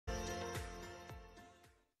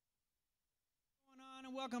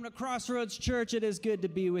and welcome to Crossroads Church. It is good to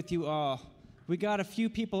be with you all. We got a few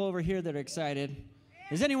people over here that are excited.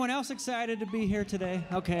 Is anyone else excited to be here today?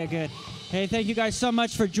 Okay, good. Hey, thank you guys so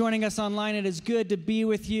much for joining us online. It is good to be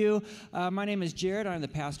with you. My name is Jared. I'm the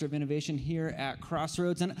pastor of innovation here at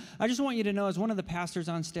Crossroads. And I just want you to know, as one of the pastors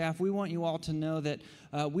on staff, we want you all to know that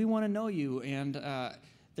we want to know you. And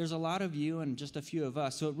there's a lot of you and just a few of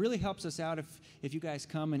us. So it really helps us out if you guys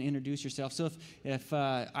come and introduce yourself. So if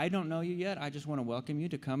I don't know you yet, I just want to welcome you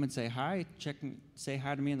to come and say hi. Say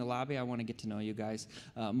hi to me in the lobby. I want to get to know you guys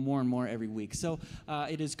more and more every week. So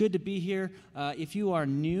it is good to be here. If you are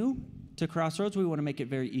new to Crossroads, we want to make it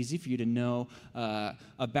very easy for you to know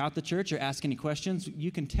about the church or ask any questions.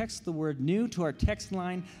 You can text the word new to our text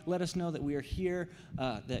line. Let us know that we are here,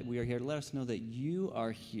 Let us know that you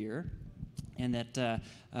are here, and that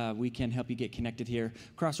we can help you get connected here.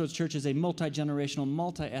 Crossroads Church is a multi-generational,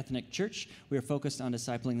 multi-ethnic church. We are focused on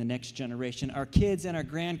discipling the next generation, our kids and our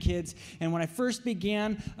grandkids. And when I first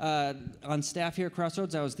began on staff here at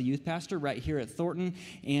Crossroads, I was the youth pastor right here at Thornton,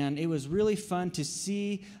 and it was really fun to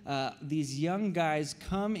see these young guys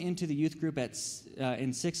come into the youth group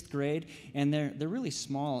in sixth grade, and they're really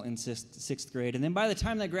small in sixth grade. And then by the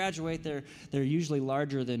time they graduate, they're usually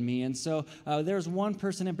larger than me. And so there's one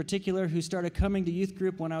person in particular who started coming to youth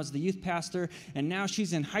group when I was the youth pastor, and now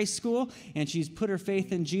she's in high school, and she's put her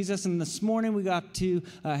faith in Jesus. And this morning we got to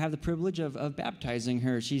have the privilege of baptizing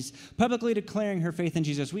her. She's publicly declaring her faith in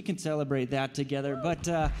Jesus. We can celebrate that together. But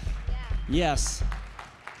yes,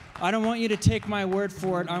 I don't want you to take my word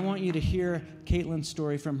for it. I want you to hear Katelyn's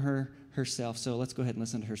story from herself. So let's go ahead and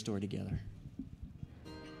listen to her story together.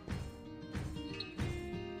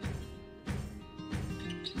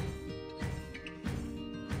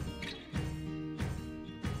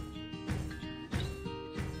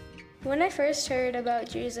 When I first heard about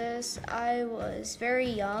Jesus, I was very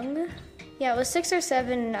young. Yeah, I was 6 or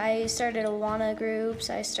 7. I started Awana groups.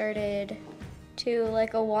 I started 2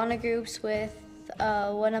 Awana groups with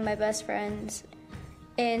one of my best friends.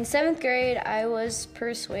 In 7th grade, I was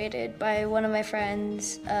persuaded by one of my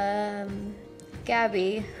friends,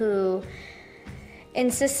 Gabby, who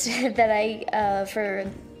insisted that I,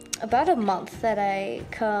 for about a month, that I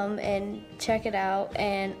come and check it out,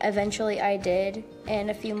 and eventually I did,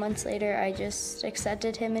 and a few months later I just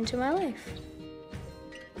accepted him into my life.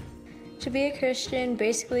 To be a Christian,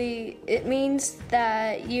 basically, it means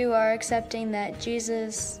that you are accepting that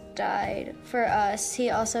Jesus died for us.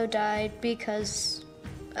 He also died because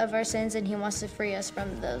of our sins, and he wants to free us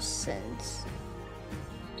from those sins.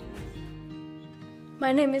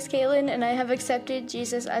 My name is Katelynn, and I have accepted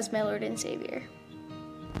Jesus as my Lord and Savior.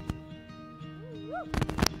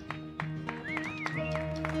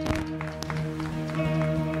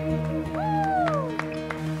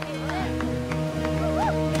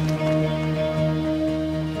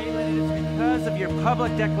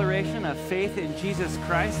 Public declaration of faith in Jesus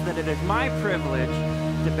Christ that it is my privilege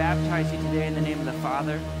to baptize you today in the name of the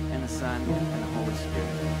Father and the Son and the Holy Spirit.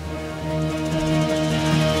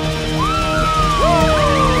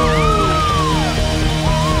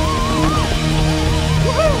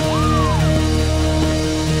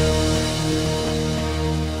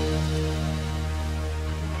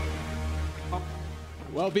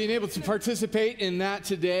 Well, being able to participate in that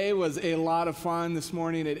today was a lot of fun this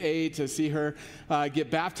morning at 8 to see her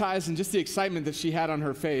get baptized, and just the excitement that she had on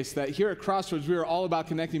her face, that here at Crossroads, we are all about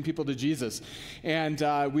connecting people to Jesus. And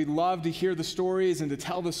we love to hear the stories and to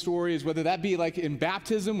tell the stories, whether that be like in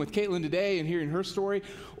baptism with Katelynn today and hearing her story,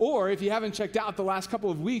 or if you haven't checked out the last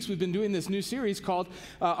couple of weeks, we've been doing this new series called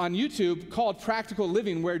on YouTube called Practical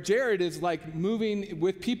Living, where Jared is like moving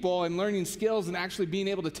with people and learning skills and actually being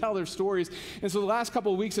able to tell their stories. And so the last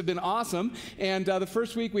couple of weeks have been awesome. And the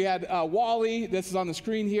first week we had Wally, this is on the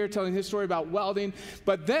screen here, telling his story about welding.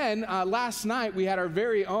 But then last night we had our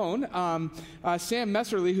very own Sam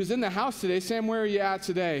Messerly, who's in the house today. Sam, where are you at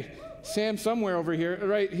today? Sam, somewhere over here,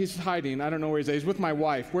 right? He's hiding. I don't know where he's at. He's with my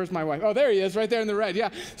wife. Where's my wife? Oh, there he is, right there in the red. Yeah.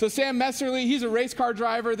 So Sam Messerly, he's a race car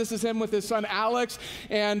driver. This is him with his son, Alex.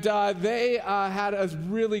 And they had a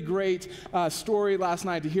really great story last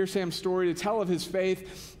night, to hear Sam's story, to tell of his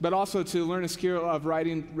faith, but also to learn a skill of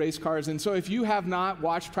riding race cars. And so if you have not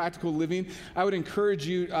watched Practical Living, I would encourage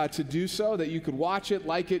you to do so, that you could watch it,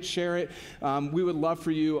 like it, share it. We would love for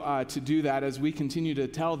you to do that as we continue to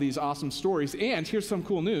tell these awesome stories. And here's some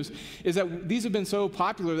cool news. is that these have been so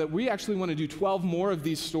popular that we actually want to do 12 more of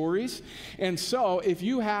these stories. And so if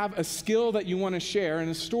you have a skill that you want to share and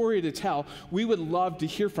a story to tell, we would love to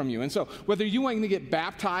hear from you. And so whether you want to get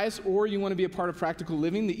baptized or you want to be a part of Practical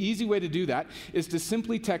Living, the easy way to do that is to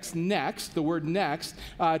simply text NEXT, the word NEXT,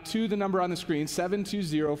 to the number on the screen,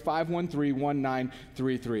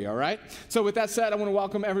 720-513-1933, all right? So with that said, I want to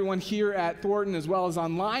welcome everyone here at Thornton as well as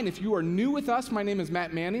online. If you are new with us, my name is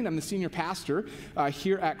Matt Manning. I'm the senior pastor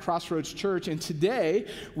here at Crossroads Church, and today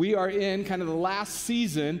we are in kind of the last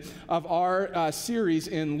season of our series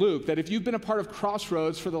in Luke. That if you've been a part of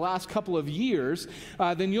Crossroads for the last couple of years,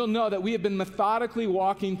 then you'll know that we have been methodically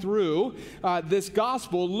walking through this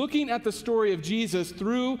gospel, looking at the story of Jesus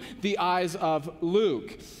through the eyes of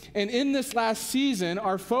Luke. And in this last season,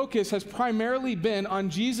 our focus has primarily been on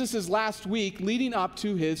Jesus' last week leading up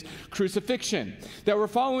to his crucifixion. That we're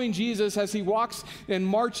following Jesus as he walks and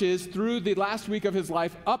marches through the last week of his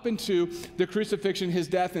life up into the crucifixion, his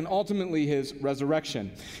death, and ultimately his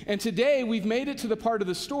resurrection. And today, we've made it to the part of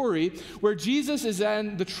the story where Jesus is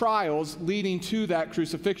in the trials leading to that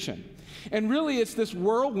crucifixion. And really, it's this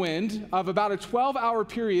whirlwind of about a 12-hour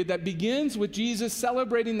period that begins with Jesus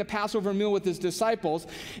celebrating the Passover meal with his disciples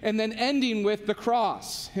and then ending with the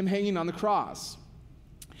cross, him hanging on the cross.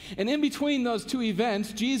 And in between those two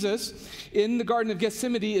events, Jesus, in the Garden of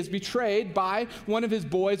Gethsemane, is betrayed by one of his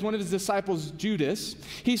boys, one of his disciples, Judas.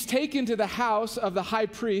 He's taken to the house of the high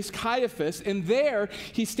priest, Caiaphas, and there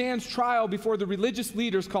he stands trial before the religious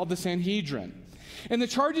leaders called the Sanhedrin. And the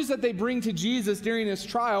charges that they bring to Jesus during his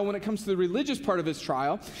trial, when it comes to the religious part of his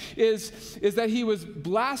trial, is that he was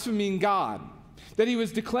blaspheming God, that he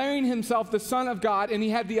was declaring himself the Son of God, and he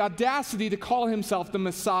had the audacity to call himself the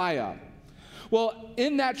Messiah. Well,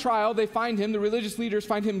 in that trial, they find him, the religious leaders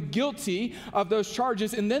find him guilty of those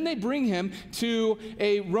charges, and then they bring him to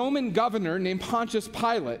a Roman governor named Pontius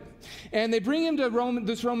Pilate. And they bring him to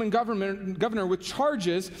this Roman governor with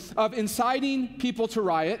charges of inciting people to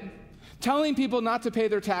riot, telling people not to pay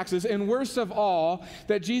their taxes, and worst of all,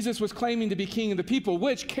 that Jesus was claiming to be king of the people,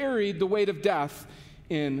 which carried the weight of death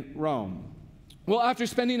in Rome. Well, after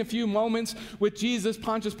spending a few moments with Jesus,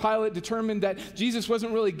 Pontius Pilate determined that Jesus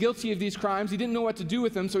wasn't really guilty of these crimes. He didn't know what to do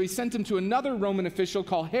with him, so he sent him to another Roman official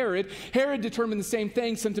called Herod. Herod determined the same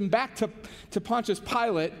thing, sent him back to Pontius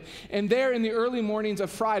Pilate, and there in the early mornings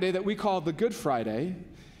of Friday that we call the Good Friday,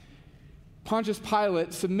 Pontius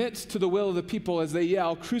Pilate submits to the will of the people as they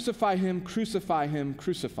yell, "Crucify him, crucify him,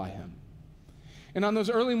 crucify him." And on those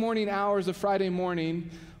early morning hours of Friday morning,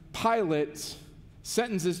 Pilate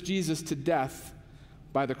sentences Jesus to death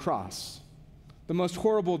by the cross, the most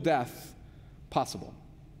horrible death possible.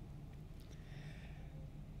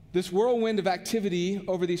 This whirlwind of activity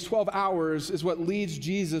over these 12 hours is what leads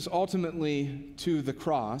Jesus ultimately to the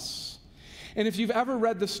cross. And if you've ever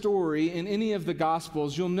read the story in any of the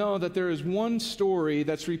Gospels, you'll know that there is one story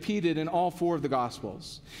that's repeated in all four of the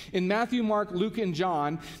Gospels. In Matthew, Mark, Luke, and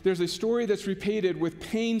John, there's a story that's repeated with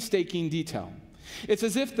painstaking detail. It's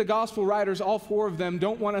as if the Gospel writers, all four of them,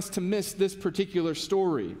 don't want us to miss this particular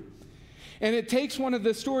story. And it takes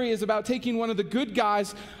the story is about taking one of the good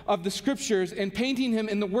guys of the Scriptures and painting him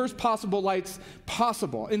in the worst possible lights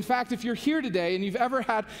possible. In fact, if you're here today and you've ever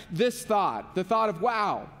had this thought, the thought of,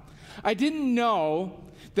 wow, I didn't know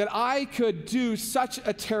that I could do such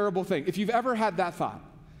a terrible thing. If you've ever had that thought,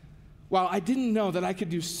 wow, I didn't know that I could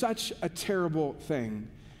do such a terrible thing,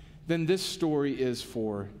 then this story is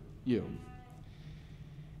for you.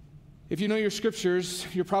 If you know your scriptures,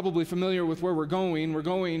 you're probably familiar with where we're going. We're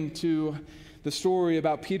going to the story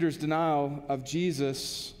about Peter's denial of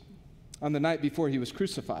Jesus on the night before he was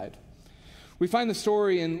crucified. We find the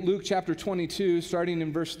story in Luke chapter 22, starting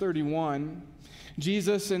in verse 31.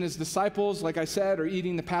 Jesus and his disciples, like I said, are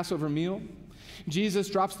eating the Passover meal. Jesus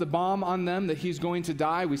drops the bomb on them that he's going to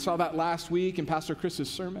die. We saw that last week in Pastor Chris's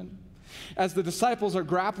sermon. As the disciples are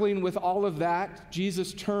grappling with all of that,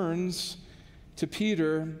 Jesus turns to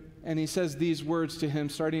Peter and he says these words to him,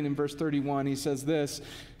 starting in verse 31. He says this,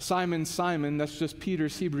 "Simon, Simon," that's just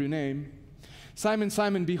Peter's Hebrew name. "Simon,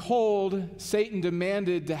 Simon, behold, Satan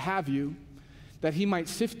demanded to have you, that he might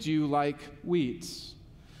sift you like wheat.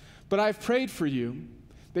 But I've prayed for you,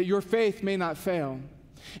 that your faith may not fail.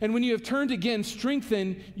 And when you have turned again,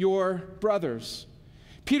 strengthen your brothers."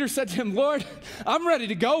 Peter said to him, "Lord, I'm ready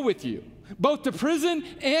to go with you, both to prison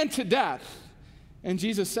and to death." And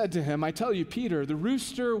Jesus said to him, "I tell you, Peter, the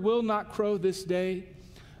rooster will not crow this day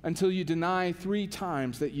until you deny 3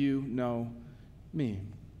 times that you know me."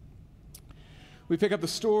 We pick up the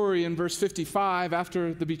story in verse 55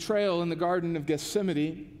 after the betrayal in the Garden of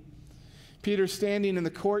Gethsemane. Peter standing in the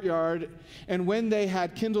courtyard, and when they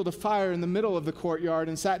had kindled a fire in the middle of the courtyard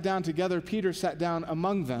and sat down together, Peter sat down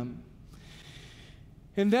among them.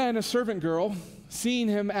 And then a servant girl, seeing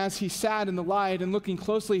him as he sat in the light and looking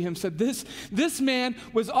closely at him, said, This man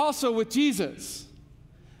was also with Jesus.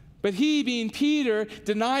 But he, being Peter,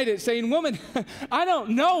 denied it, saying, Woman, I don't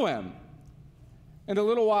know him. And a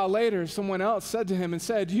little while later, someone else said to him and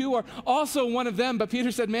said, You are also one of them. But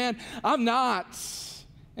Peter said, Man, I'm not.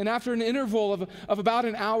 And after an interval of about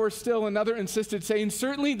an hour still, another insisted, saying,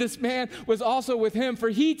 Certainly this man was also with him, for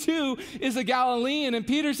he too is a Galilean. And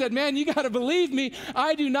Peter said, Man, you got to believe me.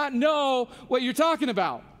 I do not know what you're talking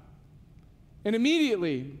about. And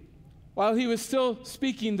immediately, while he was still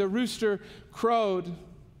speaking, the rooster crowed.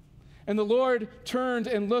 And the Lord turned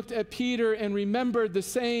and looked at Peter and remembered the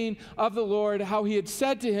saying of the Lord, how he had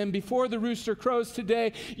said to him, Before the rooster crows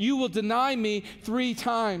today, you will deny me 3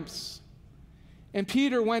 times. And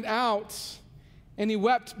Peter went out, and he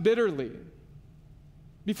wept bitterly.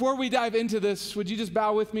 Before we dive into this, would you just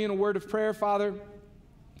bow with me in a word of prayer, Father?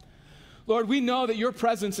 Lord, we know that your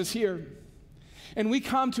presence is here, and we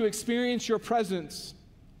come to experience your presence.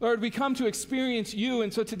 Lord, we come to experience you,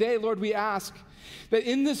 and so today, Lord, we ask that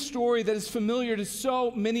in this story that is familiar to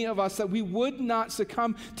so many of us, that we would not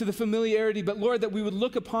succumb to the familiarity, but Lord, that we would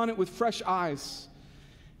look upon it with fresh eyes,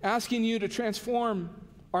 asking you to transform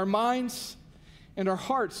our minds and our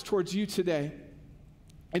hearts towards you today.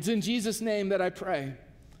 It's in Jesus' name that I pray.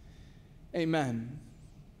 Amen.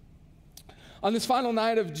 On this final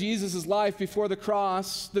night of Jesus' life before the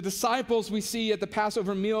cross, the disciples we see at the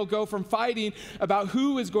Passover meal go from fighting about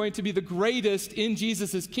who is going to be the greatest in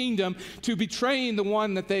Jesus' kingdom to betraying the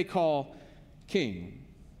one that they call king.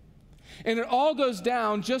 And it all goes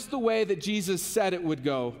down just the way that Jesus said it would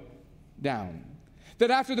go down.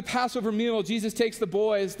 That after the Passover meal, Jesus takes the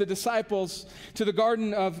boys, the disciples, to the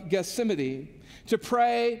Garden of Gethsemane to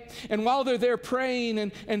pray. And while they're there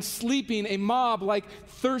praying and sleeping, a mob like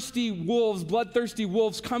thirsty wolves, bloodthirsty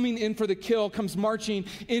wolves coming in for the kill, comes marching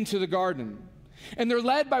into the garden. And they're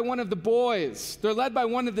led by one of the boys. They're led by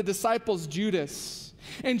one of the disciples, Judas.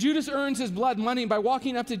 And Judas earns his blood money by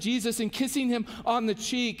walking up to Jesus and kissing him on the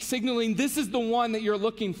cheek, signaling, This is the one that you're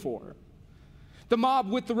looking for. The mob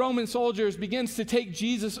with the Roman soldiers begins to take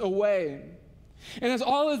Jesus away. And as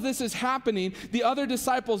all of this is happening, the other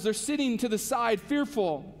disciples, they're sitting to the side,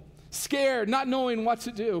 fearful, scared, not knowing what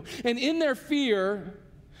to do. And in their fear,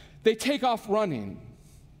 they take off running.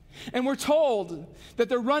 And we're told that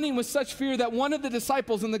they're running with such fear that one of the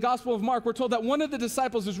disciples in the Gospel of Mark, we're told that one of the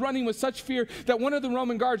disciples is running with such fear that one of the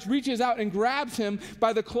Roman guards reaches out and grabs him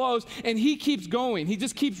by the clothes, and he keeps going. He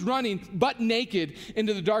just keeps running, butt naked,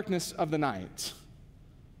 into the darkness of the night.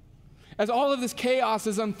 As all of this chaos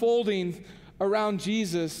is unfolding around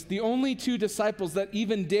Jesus, the only 2 disciples that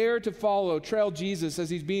even dare to trail Jesus as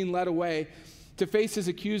he's being led away to face his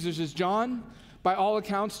accusers is John, by all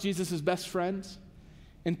accounts, Jesus' best friend,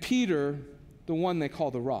 and Peter, the one they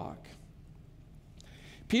call the Rock.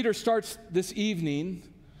 Peter starts this evening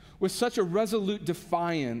with such a resolute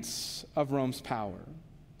defiance of Rome's power.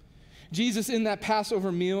 Jesus, in that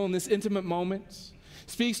Passover meal, in this intimate moment,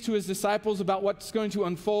 speaks to his disciples about what's going to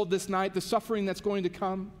unfold this night, the suffering that's going to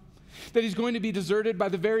come, that he's going to be deserted by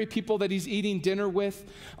the very people that he's eating dinner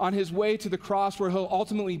with on his way to the cross, where he'll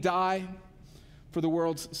ultimately die for the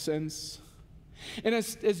world's sins. And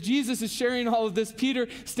as Jesus is sharing all of this, Peter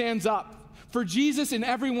stands up for Jesus and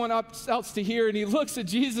everyone else to hear, and he looks at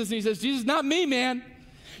Jesus and he says, Jesus, not me, man.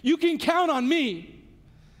 You can count on me.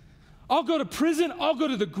 I'll go to prison. I'll go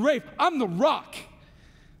to the grave. I'm the Rock.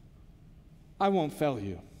 I won't fail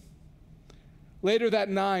you. Later that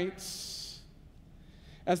night,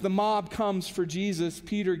 as the mob comes for Jesus,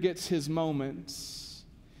 Peter gets his moment.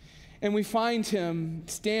 And we find him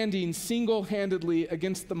standing single-handedly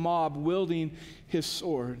against the mob, wielding his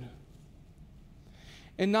sword.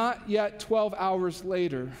 And not yet 12 hours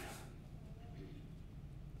later,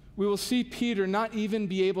 we will see Peter not even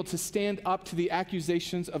be able to stand up to the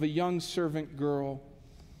accusations of a young servant girl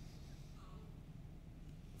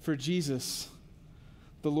for Jesus,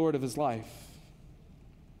 the Lord of his life.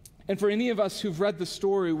 And for any of us who've read the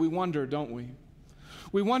story, we wonder, don't we?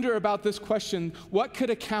 We wonder about this question, what could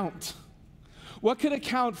account? What could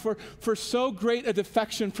account for so great a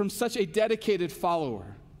defection from such a dedicated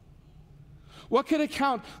follower? What could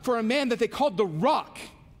account for a man that they called the Rock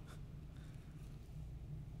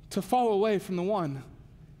to fall away from the one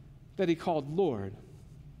that he called Lord?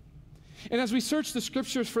 And as we search the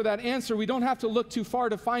scriptures for that answer, we don't have to look too far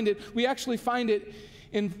to find it. We actually find it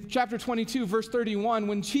in chapter 22, verse 31,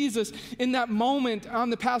 when Jesus, in that moment on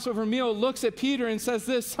the Passover meal, looks at Peter and says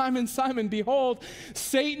this, "Simon, Simon, behold,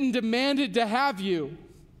 Satan demanded to have you,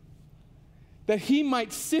 that he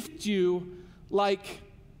might sift you like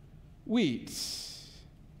wheat."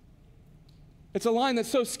 It's a line that's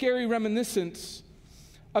so scary reminiscent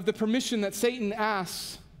of the permission that Satan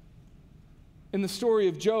asks in the story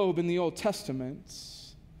of Job in the Old Testament.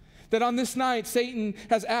 That on this night, Satan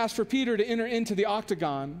has asked for Peter to enter into the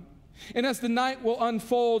octagon. And as the night will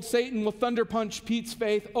unfold, Satan will thunder punch Pete's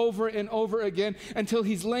faith over and over again until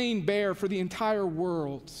he's laying bare for the entire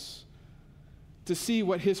world to see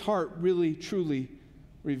what his heart really, truly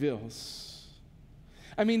reveals.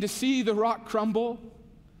 I mean, to see the rock crumble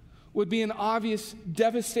would be an obvious,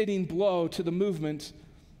 devastating blow to the movement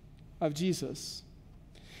of Jesus.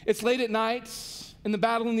 It's late at night, and the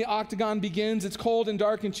battle in the octagon begins. It's cold and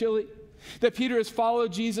dark and chilly. That Peter has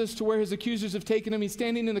followed Jesus to where his accusers have taken him. He's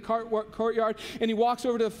standing in the courtyard, and he walks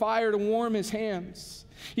over to the fire to warm his hands.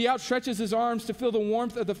 He outstretches his arms to feel the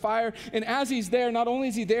warmth of the fire. And as he's there, not only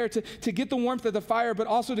is he there to get the warmth of the fire, but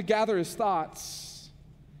also to gather his thoughts.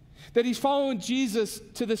 That he's following Jesus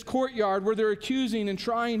to this courtyard where they're accusing and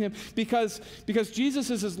trying him because Jesus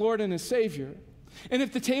is his Lord and his Savior. And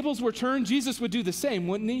if the tables were turned, Jesus would do the same,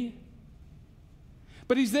 wouldn't he?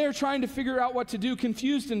 But he's there trying to figure out what to do,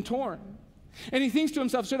 confused and torn. And he thinks to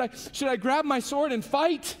himself, should I grab my sword and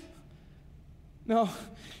fight? No,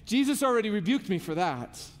 Jesus already rebuked me for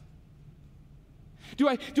that. Do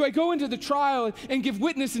I go into the trial and give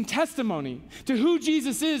witness and testimony to who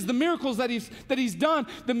Jesus is, the miracles that he's done,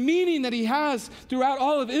 the meaning that he has throughout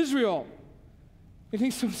all of Israel? He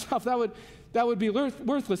thinks to himself, that would be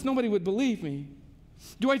worthless. Nobody would believe me.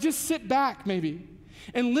 Do I just sit back maybe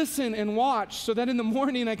and listen and watch so that in the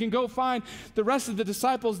morning I can go find the rest of the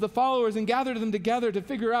disciples, the followers, and gather them together to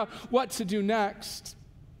figure out what to do next?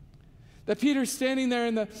 That Peter's standing there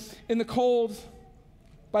in the cold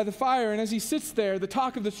by the fire, and as he sits there, the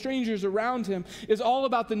talk of the strangers around him is all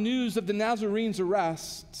about the news of the Nazarene's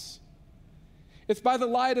arrests. It's by the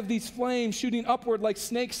light of these flames shooting upward like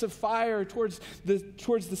snakes of fire towards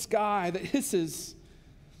the sky that hisses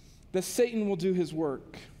that Satan will do his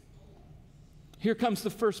work. Here comes the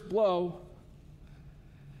first blow.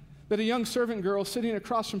 That a young servant girl sitting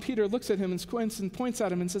across from Peter looks at him and squints and points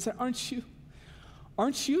at him and says, Aren't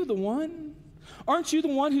you the one? Aren't you the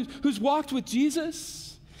one who's walked with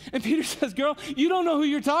Jesus? And Peter says, girl, you don't know who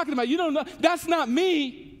you're talking about. You don't know. That's not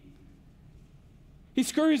me. He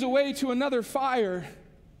scurries away to another fire.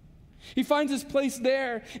 He finds his place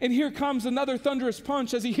there, and here comes another thunderous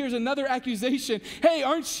punch as he hears another accusation. Hey,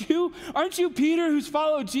 aren't you Peter who's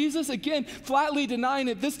followed Jesus? Again, flatly denying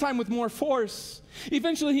it, this time with more force.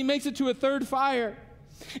 Eventually, he makes it to a third fire.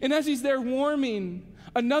 And as he's there warming,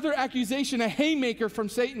 another accusation, a haymaker from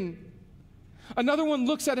Satan. Another one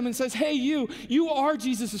looks at him and says, hey, you are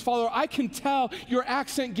Jesus' follower. I can tell your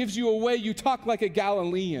accent gives you away. You talk like a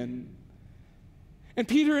Galilean. And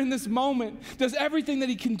Peter in this moment does everything that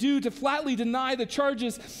he can do to flatly deny the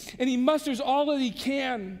charges, and he musters all that he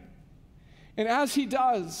can. And as he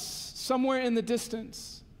does, somewhere in the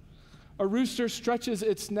distance, a rooster stretches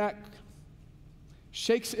its neck,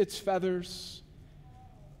 shakes its feathers,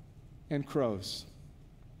 and crows.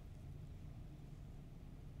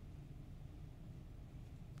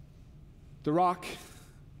 The rock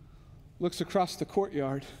looks across the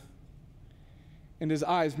courtyard, and his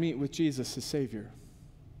eyes meet with Jesus, his Savior.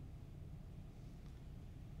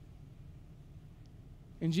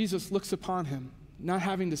 And Jesus looks upon him, not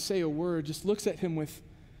having to say a word, just looks at him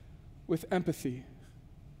with empathy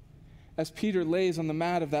as Peter lays on the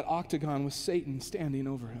mat of that octagon with Satan standing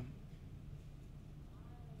over him.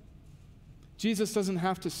 Jesus doesn't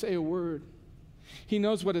have to say a word. He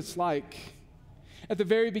knows what it's like. At the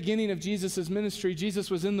very beginning of Jesus' ministry,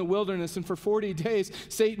 Jesus was in the wilderness, and for 40 days,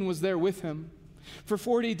 Satan was there with him. For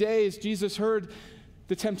 40 days, Jesus heard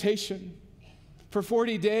the temptation. For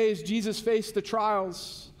 40 days, Jesus faced the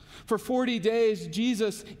trials. For 40 days,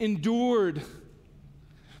 Jesus endured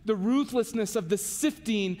the ruthlessness of the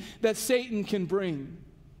sifting that Satan can bring.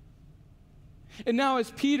 And now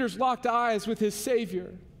as Peter's locked eyes with his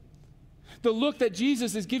Savior, the look that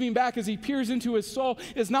Jesus is giving back as he peers into his soul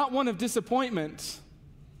is not one of disappointment.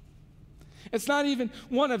 It's not even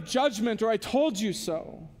one of judgment or I told you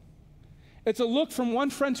so. It's a look from one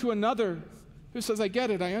friend to another who says, I get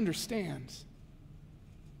it, I understand.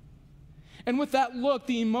 And with that look,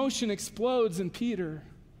 the emotion explodes in Peter.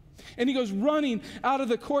 And he goes running out of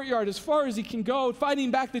the courtyard as far as he can go, fighting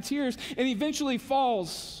back the tears, and eventually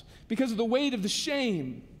falls because of the weight of the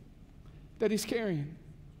shame that he's carrying.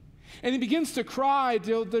 And he begins to cry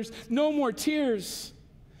till there's no more tears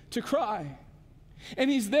to cry. And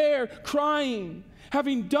he's there crying,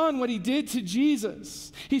 having done what he did to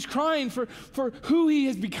Jesus. He's crying for who he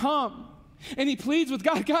has become. And he pleads with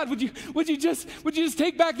God, God, would you just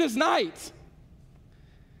take back this night?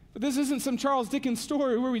 But this isn't some Charles Dickens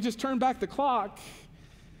story where we just turn back the clock.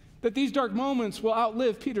 That these dark moments will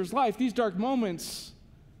outlive Peter's life. These dark moments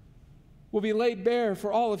will be laid bare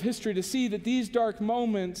for all of history to see. That these dark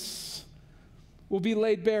moments will be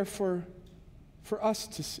laid bare for us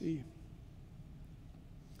to see.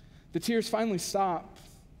 The tears finally stop,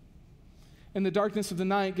 and the darkness of the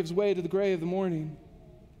night gives way to the gray of the morning.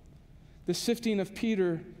 The sifting of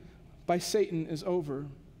Peter by Satan is over.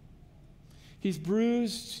 He's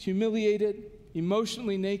bruised, humiliated,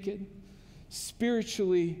 emotionally naked,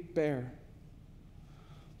 spiritually bare.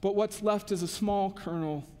 But what's left is a small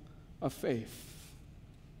kernel of faith.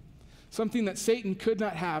 Something that Satan could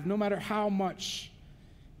not have, no matter how much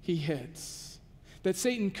he hits. That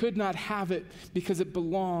Satan could not have it because it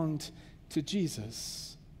belonged to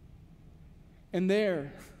Jesus. And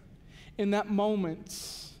there, in that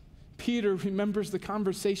moment, Peter remembers the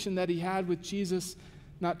conversation that he had with Jesus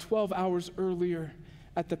not 12 hours earlier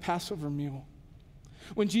at the Passover meal.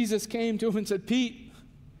 When Jesus came to him and said, Pete,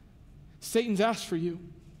 Satan's asked for you.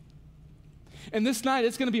 And this night,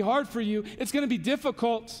 it's going to be hard for you. It's going to be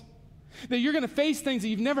difficult. That you're going to face things that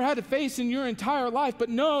you've never had to face in your entire life. But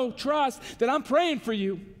know, trust that I'm praying for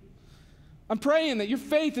you. I'm praying that your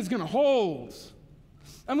faith is going to hold.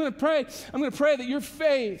 I'm going to pray that your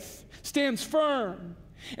faith stands firm.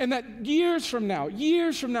 And that years from now,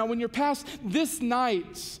 when you're past this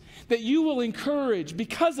night, that you will encourage,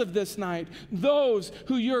 because of this night, those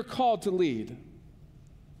who you're called to lead.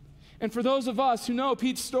 And for those of us who know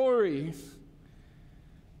Pete's story,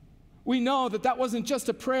 we know that that wasn't just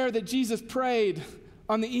a prayer that Jesus prayed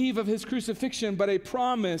on the eve of his crucifixion, but a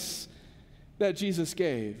promise that Jesus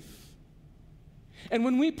gave. And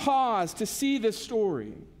when we pause to see this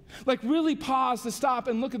story, like really pause to stop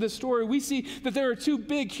and look at this story, we see that there are two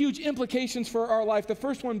big, huge implications for our life. The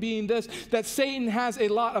first one being this, that Satan has a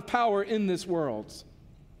lot of power in this world.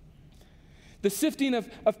 The sifting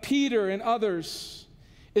of Peter and others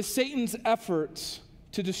is Satan's effort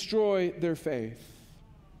to destroy their faith.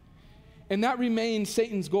 And that remains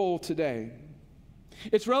Satan's goal today.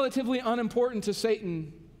 It's relatively unimportant to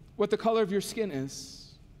Satan what the color of your skin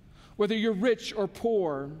is, whether you're rich or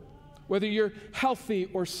poor, whether you're healthy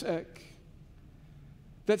or sick,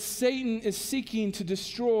 that Satan is seeking to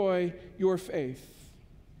destroy your faith.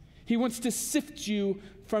 He wants to sift you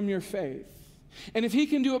from your faith. And if he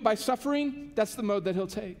can do it by suffering, that's the mode that he'll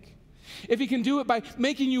take. If he can do it by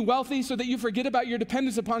making you wealthy so that you forget about your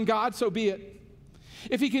dependence upon God, so be it.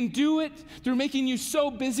 If he can do it through making you so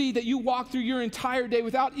busy that you walk through your entire day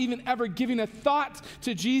without even ever giving a thought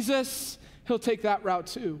to Jesus, he'll take that route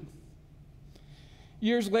too.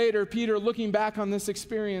 Years later, Peter, looking back on this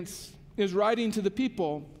experience, is writing to the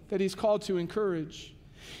people that he's called to encourage.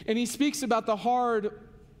 And he speaks about the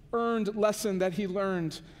hard-earned lesson that he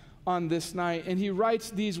learned on this night. And he writes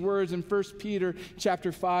these words in 1 Peter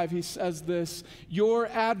chapter 5. He says this, "Your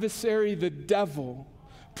adversary, the devil,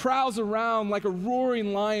 prowls around like a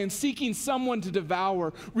roaring lion, seeking someone to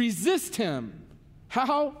devour. Resist him."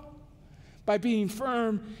 How? By being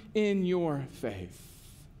firm in your faith.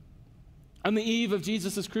 On the eve of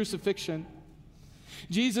Jesus' crucifixion,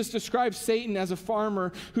 Jesus describes Satan as a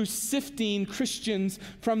farmer who's sifting Christians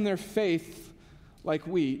from their faith like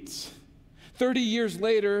wheat. 30 years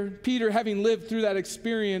later, Peter, having lived through that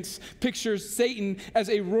experience, pictures Satan as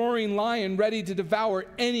a roaring lion ready to devour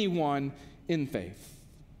anyone in faith.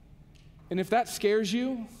 And if that scares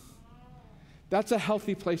you, that's a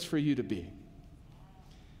healthy place for you to be.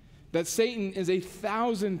 That Satan is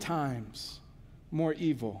 1,000 times more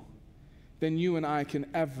evil than you and I can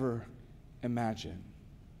ever imagine.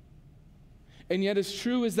 And yet, as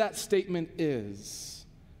true as that statement is,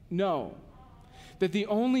 know that the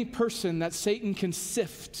only person that Satan can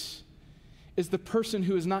sift is the person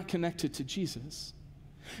who is not connected to Jesus.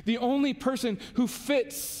 The only person who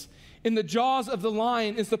fits in the jaws of the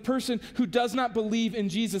lion is the person who does not believe in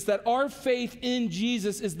Jesus. That our faith in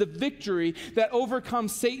Jesus is the victory that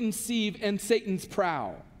overcomes Satan's sieve and Satan's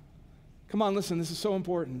prowl. Come on, listen, this is so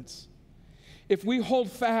important. If we hold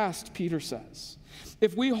fast, Peter says,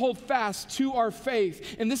 if we hold fast to our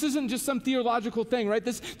faith, and this isn't just some theological thing, right?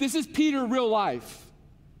 This is Peter real life.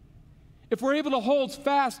 If we're able to hold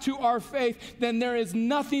fast to our faith, then there is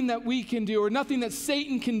nothing that we can do or nothing that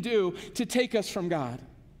Satan can do to take us from God.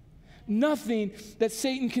 Nothing that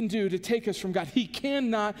Satan can do to take us from God. He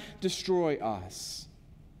cannot destroy us.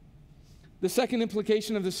 The second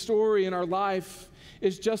implication of the story in our life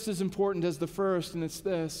is just as important as the first, and it's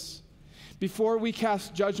this. Before we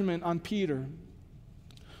cast judgment on Peter,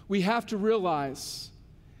 we have to realize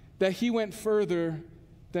that he went further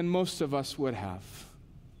than most of us would have.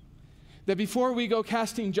 That before we go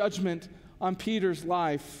casting judgment on Peter's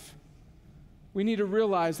life, we need to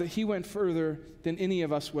realize that he went further than any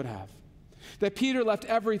of us would have. That Peter left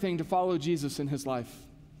everything to follow Jesus in his life.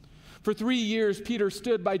 For 3 years, Peter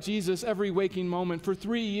stood by Jesus every waking moment. For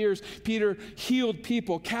 3 years, Peter healed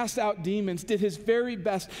people, cast out demons, did his very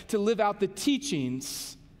best to live out the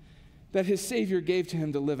teachings that his Savior gave to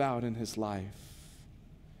him to live out in his life.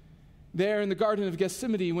 There in the Garden of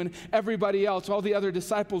Gethsemane, when everybody else, all the other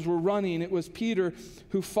disciples were running, it was Peter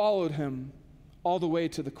who followed him all the way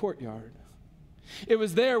to the courtyard. It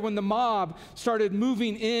was there when the mob started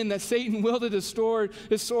moving in that Satan wielded his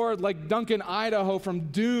sword like Duncan, Idaho from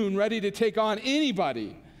Dune, ready to take on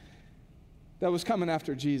anybody that was coming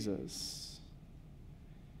after Jesus.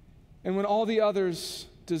 And when all the others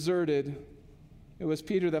deserted, it was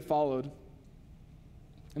Peter that followed.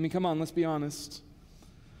 I mean, come on, let's be honest.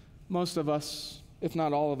 Most of us, if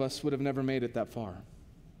not all of us, would have never made it that far.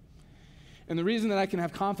 And the reason that I can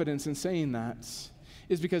have confidence in saying that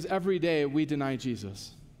is because every day we deny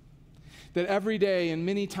Jesus. That every day and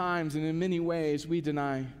many times and in many ways we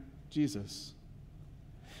deny Jesus.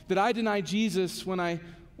 That I deny Jesus when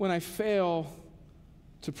I fail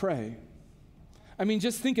to pray. I mean,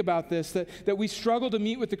 just think about this, that we struggle to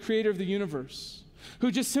meet with the creator of the universe,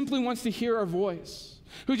 who just simply wants to hear our voice,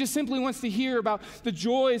 who just simply wants to hear about the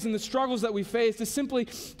joys and the struggles that we face, to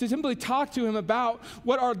simply talk to him about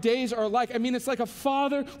what our days are like. I mean, it's like a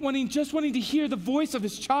father wanting to hear the voice of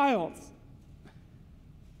his child.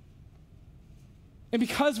 And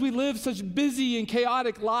because we live such busy and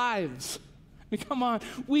chaotic lives, I mean, come on,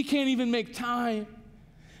 we can't even make time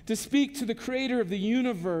to speak to the creator of the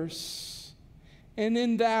universe. And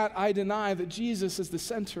in that, I deny that Jesus is the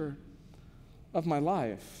center of my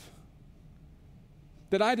life.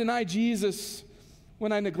 That I deny Jesus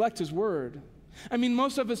when I neglect his word. I mean,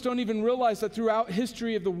 most of us don't even realize that throughout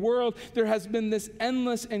history of the world, there has been this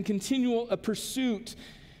endless and continual pursuit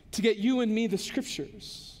to get you and me the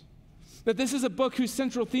scriptures. That this is a book whose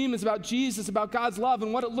central theme is about Jesus, about God's love,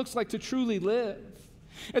 and what it looks like to truly live.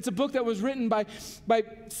 It's a book that was written by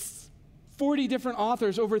 40 different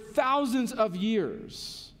authors over thousands of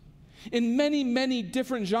years in many, many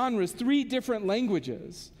different genres, 3 different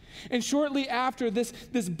languages. And shortly after this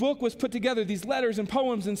book was put together, these letters and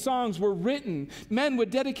poems and songs were written. Men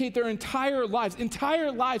would dedicate their entire lives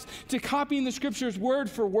to copying the scriptures word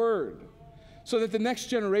for word so that the next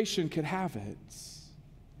generation could have it.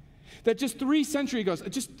 That just 3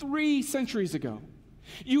 centuries ago,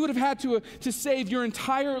 you would have had to save your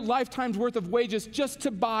entire lifetime's worth of wages just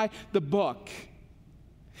to buy the book.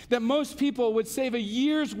 That most people would save a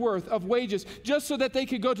year's worth of wages just so that they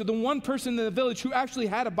could go to the one person in the village who actually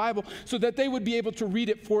had a Bible so that they would be able to read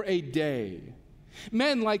it for a day.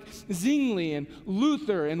 Men like Zwingli and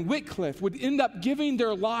Luther and Wycliffe would end up giving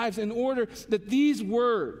their lives in order that these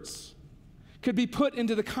words could be put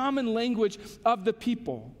into the common language of the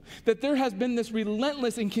people. That there has been this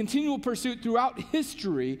relentless and continual pursuit throughout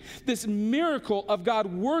history, this miracle of God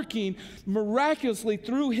working miraculously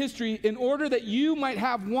through history in order that you might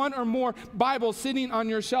have one or more Bibles sitting on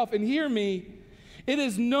your shelf. And hear me, it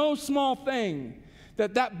is no small thing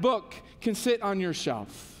that book can sit on your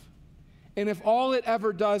shelf. And if all it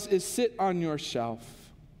ever does is sit on your shelf,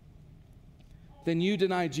 then you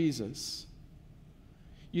deny Jesus.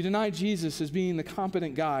 You deny Jesus as being the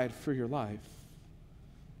competent guide for your life.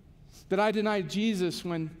 That I deny Jesus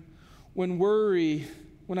when I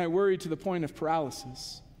worry to the point of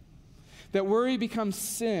paralysis. That worry becomes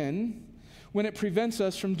sin when it prevents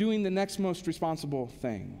us from doing the next most responsible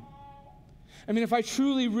thing. I mean, if I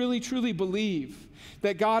truly, really, truly believe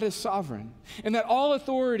that God is sovereign and that all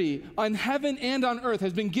authority on heaven and on earth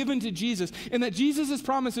has been given to Jesus, and that Jesus'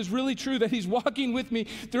 promise is really true, that he's walking with me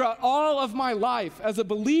throughout all of my life as a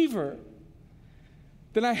believer,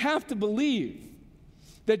 then I have to believe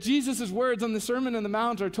that Jesus' words on the Sermon on the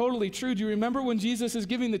Mount are totally true. Do you remember when Jesus is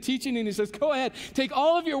giving the teaching and he says, go ahead, take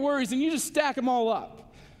all of your worries and you just stack them all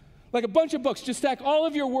up. Like a bunch of books, just stack all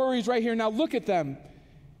of your worries right here. Now look at them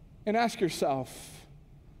and ask yourself,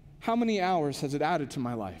 how many hours has it added to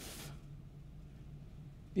my life?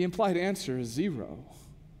 The implied answer is 0.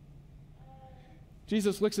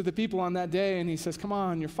 Jesus looks at the people on that day and he says, come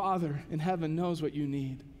on, your Father in heaven knows what you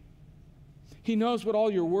need. He knows what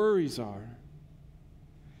all your worries are.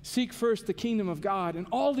 Seek first the kingdom of God, and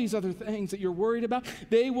all these other things that you're worried about,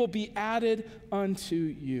 they will be added unto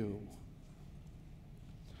you.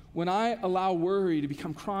 When I allow worry to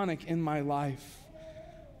become chronic in my life,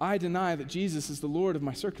 I deny that Jesus is the Lord of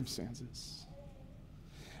my circumstances.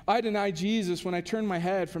 I deny Jesus when I turn my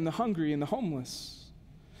head from the hungry and the homeless.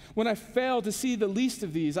 When I fail to see the least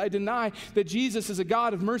of these, I deny that Jesus is a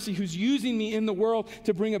God of mercy who's using me in the world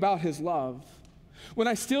to bring about his love. When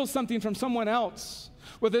I steal something from someone else,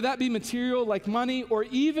 whether that be material like money or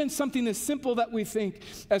even something as simple that we think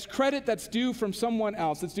as credit that's due from someone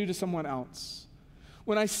else, that's due to someone else.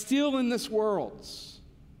 When I steal in this world,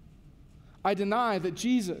 I deny that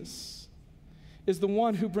Jesus is the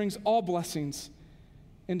one who brings all blessings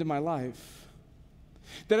into my life.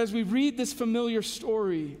 That as we read this familiar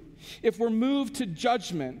story, if we're moved to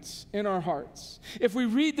judgment in our hearts, if we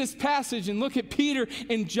read this passage and look at Peter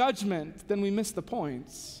in judgment, then we miss the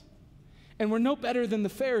points. And we're no better than the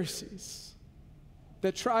Pharisees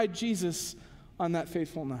that tried Jesus on that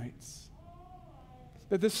fateful night.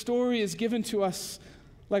 That this story is given to us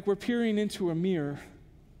like we're peering into a mirror.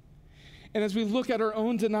 And as we look at our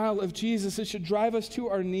own denial of Jesus, it should drive us to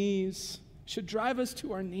our knees. Should drive us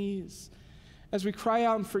to our knees as we cry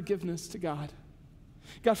out in forgiveness to God.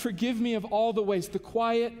 God, forgive me of all the ways, the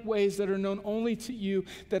quiet ways that are known only to you,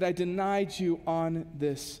 that I denied you on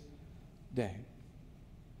this day.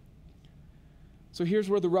 So here's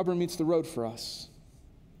where the rubber meets the road for us.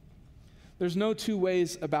 There's no two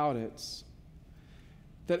ways about it.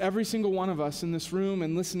 That every single one of us in this room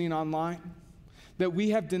and listening online, that we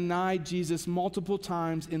have denied Jesus multiple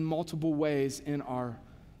times in multiple ways in our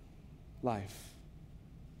life.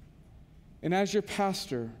 And as your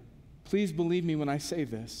pastor, please believe me when I say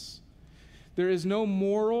this. There is no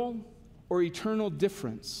moral or eternal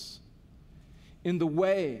difference in the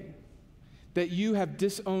way that you have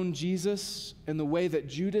disowned Jesus and the way that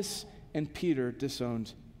Judas and Peter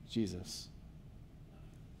disowned Jesus.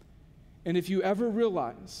 And if you ever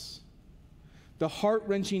realize the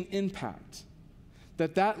heart-wrenching impact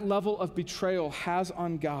that that level of betrayal has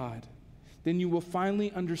on God, then you will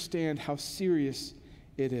finally understand how serious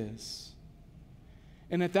it is.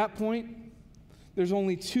 And at that point, there's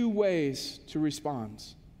only two ways to respond: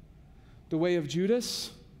 the way of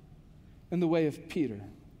Judas and the way of Peter.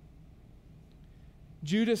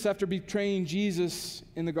 Judas, after betraying Jesus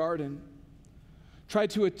in the garden, tried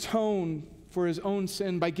to atone for his own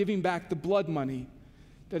sin by giving back the blood money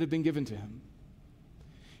that had been given to him.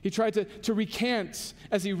 He tried to recant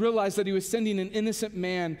as he realized that he was sending an innocent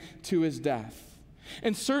man to his death.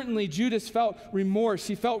 And certainly Judas felt remorse,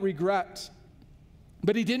 he felt regret.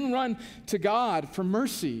 But he didn't run to God for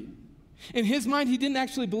mercy. In his mind, he didn't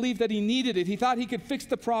actually believe that he needed it. He thought he could fix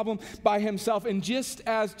the problem by himself. And just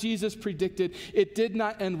as Jesus predicted, it did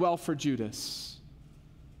not end well for Judas.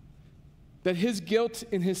 That his guilt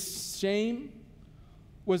and his shame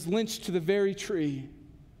was lynched to the very tree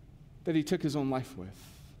that he took his own life with.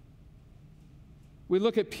 We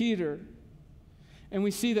look at Peter, and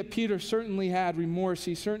we see that Peter certainly had remorse.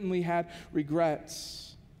 He certainly had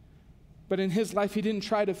regrets. But in his life, he didn't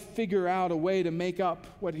try to figure out a way to make up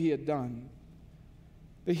what he had done.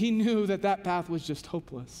 That he knew that that path was just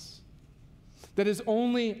hopeless. That his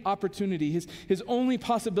only opportunity, his only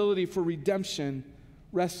possibility for redemption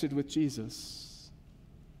rested with Jesus.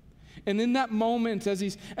 And in that moment, as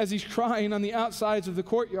he's crying on the outsides of the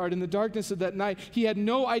courtyard in the darkness of that night, he had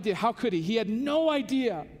no idea. How could he? He had no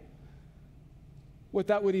idea what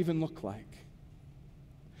that would even look like.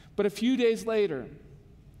 But a few days later,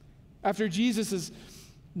 after Jesus'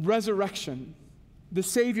 resurrection, the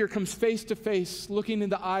Savior comes face to face, looking in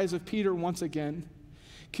the eyes of Peter once again.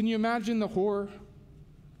 Can you imagine the horror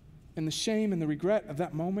and the shame and the regret of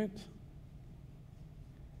that moment?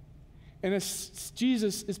 And as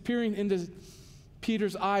Jesus is peering into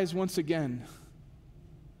Peter's eyes once again,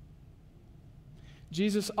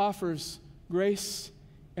 Jesus offers grace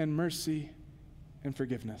and mercy and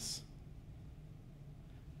forgiveness.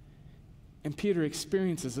 And Peter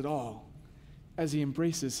experiences it all as he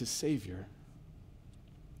embraces his Savior.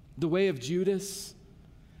 The way of Judas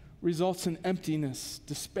results in emptiness,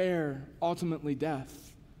 despair, ultimately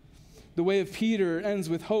death. The way of Peter ends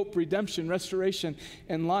with hope, redemption, restoration,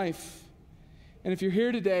 and life. And if you're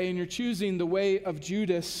here today and you're choosing the way of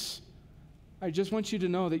Judas, I just want you to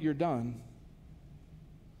know that you're done.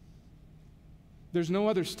 There's no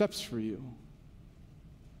other steps for you.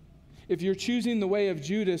 If you're choosing the way of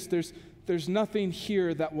Judas, there's nothing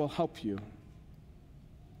here that will help you.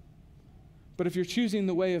 But if you're choosing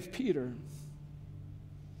the way of Peter,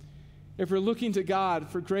 if we're looking to God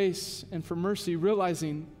for grace and for mercy,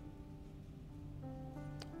 realizing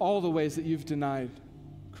all the ways that you've denied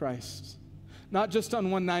Christ, not just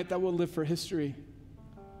on one night that will live for history,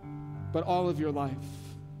 but all of your life.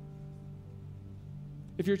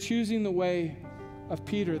 If you're choosing the way of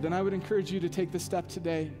Peter, then I would encourage you to take the step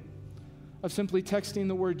today of simply texting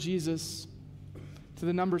the word Jesus to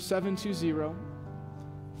the number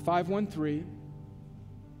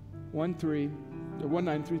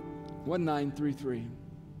 720-513-1933.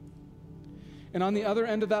 And on the other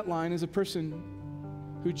end of that line is a person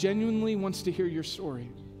who genuinely wants to hear your story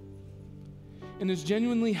and is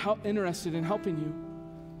genuinely interested in helping you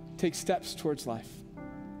take steps towards life.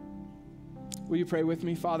 Will you pray with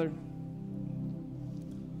me, Father?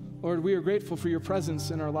 Lord, we are grateful for your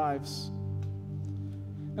presence in our lives.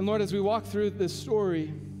 And Lord, as we walk through this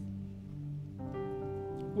story,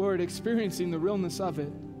 Lord, experiencing the realness of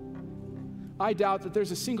it, I doubt that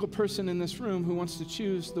there's a single person in this room who wants to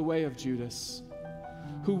choose the way of Judas,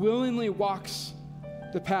 who willingly walks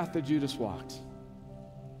the path that Judas walked.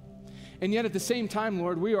 And yet at the same time,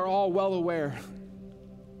 Lord, we are all well aware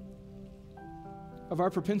of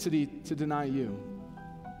our propensity to deny you.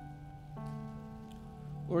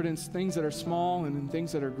 Lord, in things that are small and in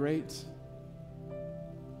things that are great.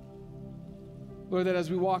 Lord, that as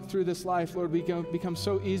we walk through this life, Lord, we become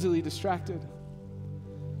so easily distracted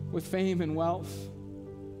with fame and wealth,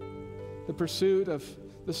 the pursuit of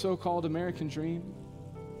the so-called American dream.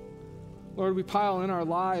 Lord, we pile in our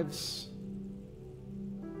lives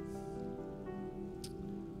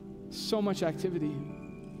so much activity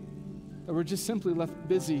that we're just simply left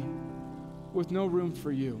busy with no room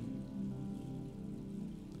for you.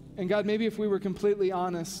 And God, maybe if we were completely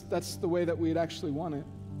honest, that's the way that we'd actually want it.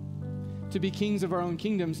 To be kings of our own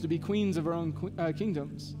kingdoms, to be queens of our own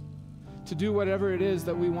kingdoms, to do whatever it is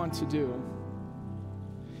that we want to do.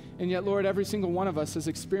 And yet, Lord, every single one of us has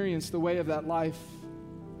experienced the way of that life,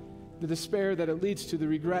 the despair that it leads to, the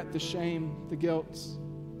regret, the shame, the guilt,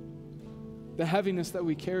 the heaviness that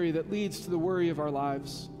we carry that leads to the worry of our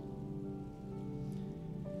lives.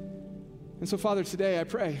 And so, Father, today I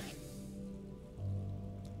pray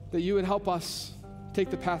that you would help us take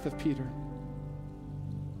the path of Peter.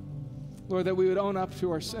 Lord, that we would own up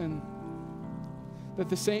to our sin, that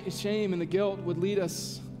the shame and the guilt would lead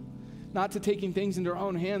us not to taking things into our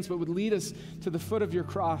own hands, but would lead us to the foot of your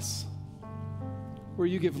cross where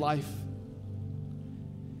you give life.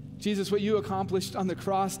 Jesus, what you accomplished on the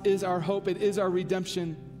cross is our hope. It is our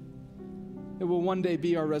redemption. It will one day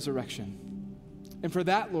be our resurrection. And for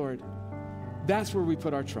that, Lord, that's where we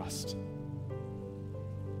put our trust.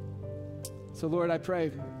 So, Lord, I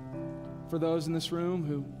pray for those in this room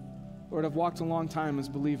who, Lord, have walked a long time as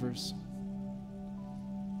believers.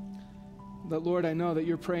 That, Lord, I know that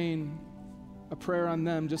you're praying a prayer on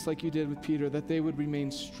them just like you did with Peter, that they would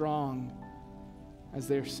remain strong as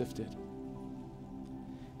they are sifted.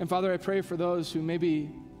 And Father, I pray for those who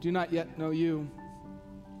maybe do not yet know you,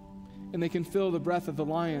 and they can feel the breath of the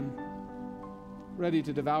lion ready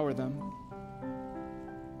to devour them.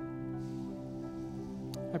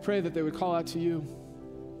 I pray that they would call out to you,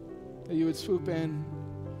 that you would swoop in,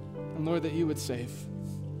 and Lord, that you would save.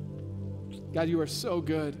 God, you are so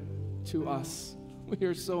good to us. We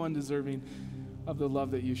are so undeserving of the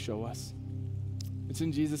love that you show us. It's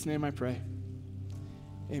in Jesus' name I pray.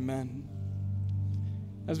 Amen.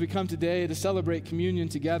 As we come today to celebrate communion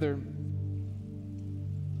together,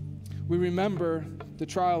 we remember the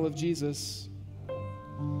trial of Jesus,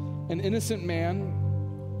 an innocent man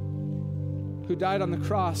who died on the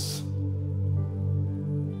cross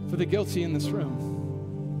for the guilty in this room.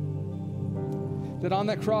 That on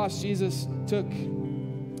that cross, Jesus took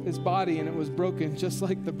his body and it was broken just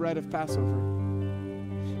like the bread of Passover.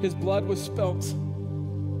 His blood was spilt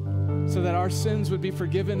so that our sins would be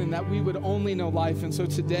forgiven and that we would only know life. And so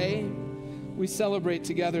today, we celebrate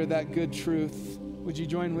together that good truth. Would you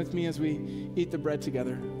join with me as we eat the bread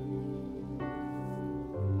together?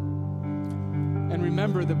 And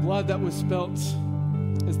remember, the blood that was spilt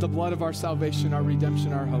is the blood of our salvation, our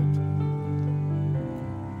redemption, our hope.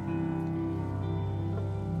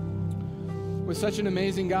 With such an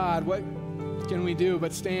amazing God, what can we do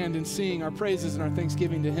but stand and sing our praises and our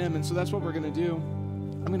thanksgiving to him? And so that's what we're going to do.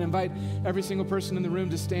 I'm going to invite every single person in the room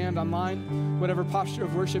to stand online, whatever posture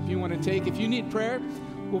of worship you want to take. If you need prayer,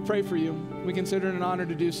 we'll pray for you. We consider it an honor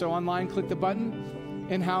to do so. Online, click the button.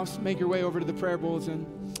 In-house, make your way over to the prayer bulletin.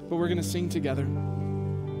 But we're going to sing together.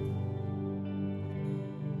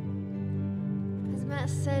 As Matt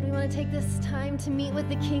said, we want to take this time to meet with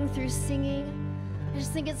the King through singing. I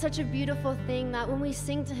just think it's such a beautiful thing that when we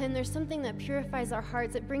sing to him, there's something that purifies our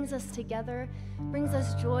hearts. It brings us together, it brings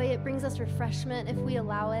us joy, it brings us refreshment if we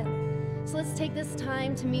allow it. So let's take this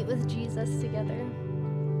time to meet with Jesus together.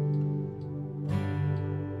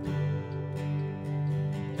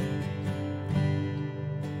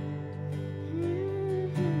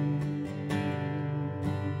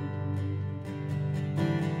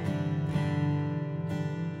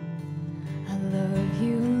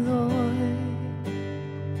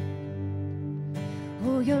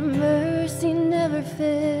 your mercy never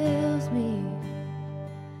fails me.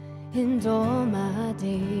 And all my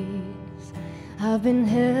days I've been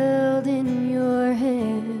held in your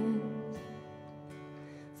hands.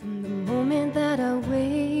 From the moment that I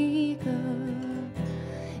wake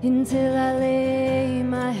up until I lay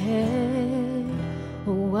my head,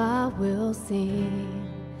 oh, I will sing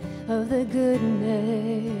of the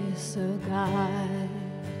goodness of God.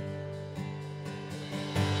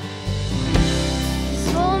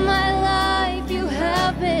 'Cause all my life you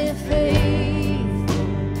have been faithful.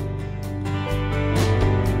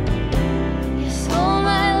 Yes, all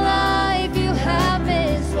my life you have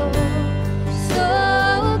been so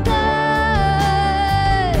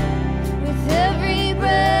good. With every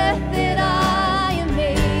breath that I am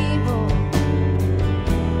able,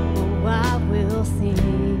 oh, I will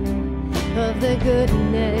sing of the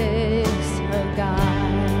goodness of God.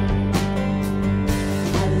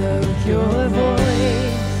 I love your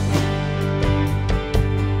voice.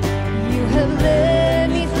 You have led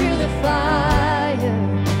me through the fire,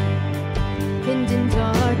 and in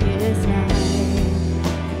darkest night,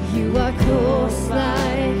 you are close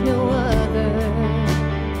like no other.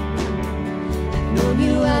 I've known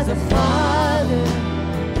you as a father,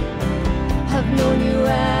 I've known you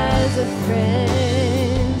as a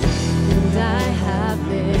friend, and I have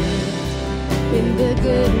lived in the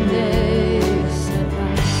goodness of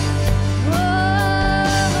God.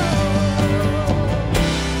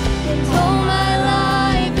 And all my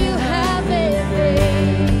life you have been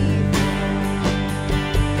faithful.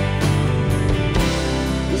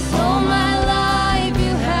 Yes, all my life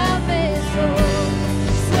you have been so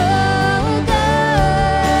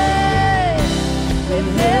good. With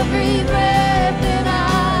every breath that I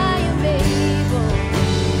am able,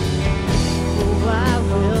 oh, I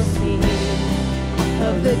will sing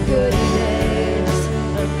of the goodness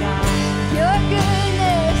of God. Your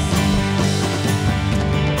goodness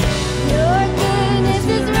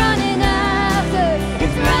is running after,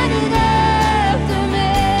 it's running after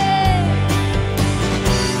me.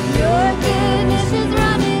 Your goodness is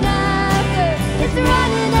running after, it's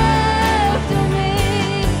running after me.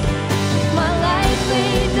 My life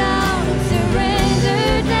laid down and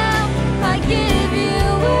surrendered now, I give you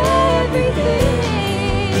everything.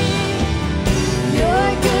 Your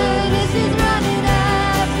goodness is running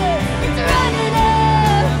after, it's running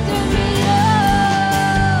after me. Oh,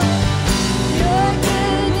 your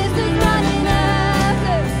goodness is running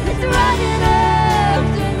after, it's running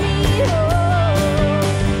after me. Oh,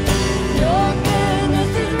 your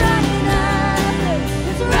goodness is running after,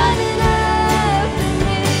 it's running after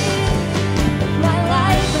me. My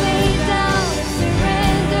life laid down and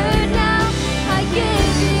surrendered now, I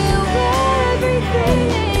give you everything.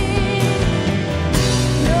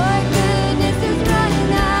 Your goodness is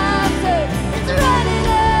running after, it's running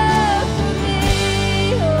after me.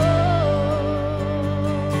 Oh.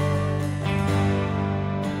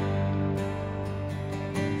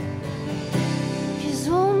 'Cause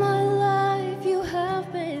all my life you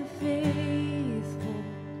have been faithful.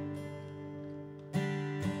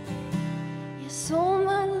 Yes, all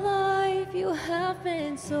my life you have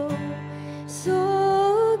been so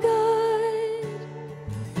good.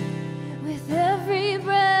 With every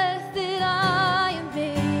breath that I am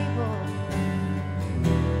able,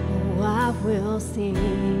 oh, I will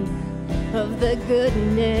sing of the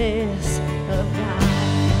goodness of God.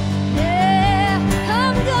 Yeah,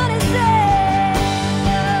 I'm gonna say,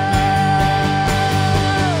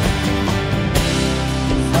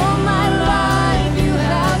 all my life you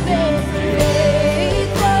have been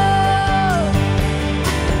faithful.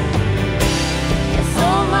 Yes,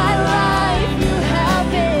 all my life you have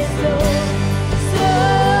been so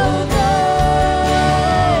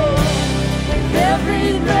good. With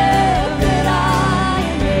every breath that I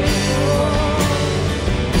am able,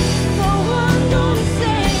 so I'm gonna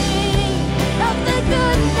sing of the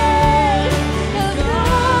goodness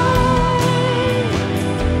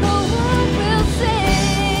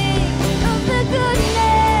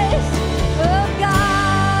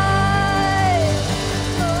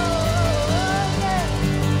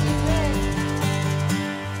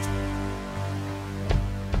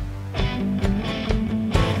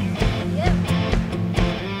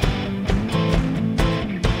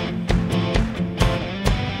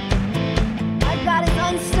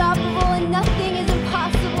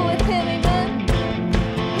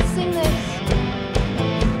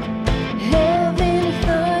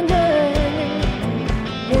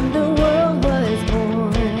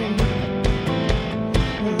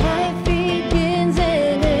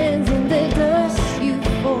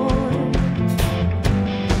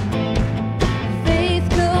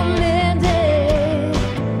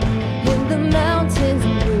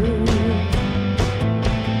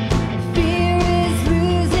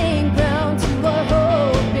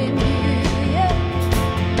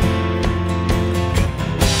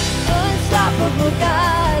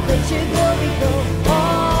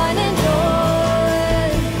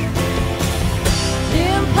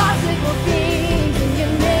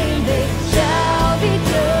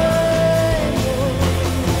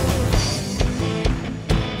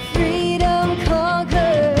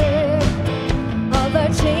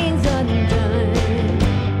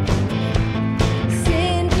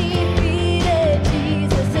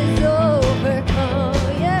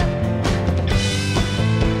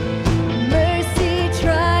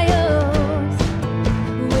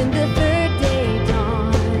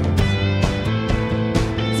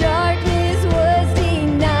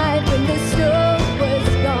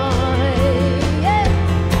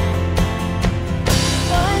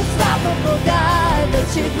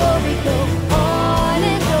let your glory go on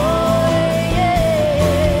and on,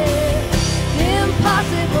 yeah.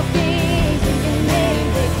 Impossible things in your name,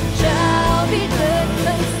 they shall be done.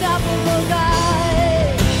 Unstoppable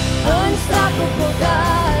God, unstoppable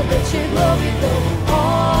God, let your glory go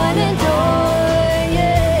on and on,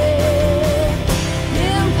 yeah.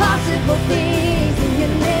 Impossible things in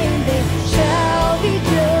your name, they shall be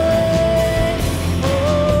done.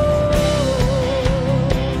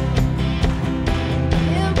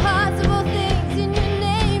 Impossible things in your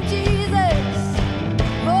name, Jesus.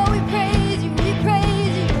 Oh, we praise you, we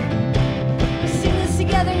praise you. We sing this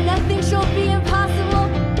together, nothing shall be impossible.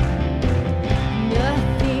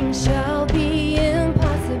 Nothing shall be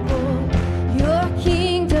impossible. Your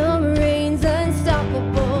kingdom reigns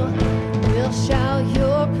unstoppable. We'll shout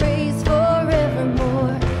your praise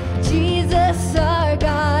forevermore. Jesus, our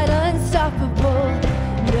God, unstoppable.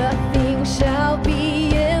 Nothing shall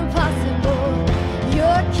be impossible.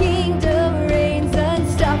 Your kingdom reigns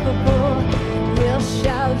unstoppable. We'll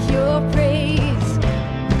shout your praise.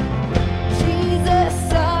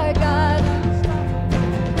 Jesus, our God.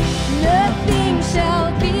 Nothing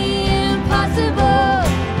shall be impossible.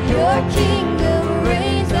 Your kingdom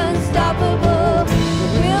reigns unstoppable.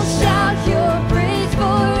 We'll shout your praise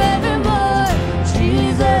forevermore.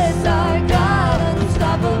 Jesus, our God,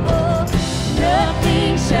 unstoppable.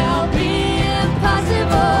 Nothing shall be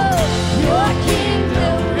impossible. Your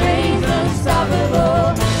kingdom reigns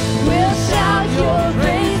unstoppable. We'll shout your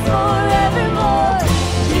praise forevermore.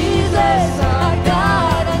 Jesus, our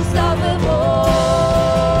God, unstoppable.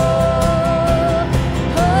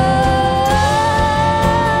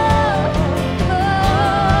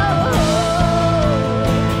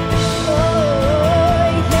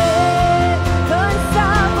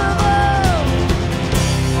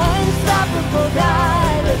 Unstoppable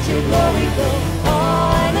God, let your glory go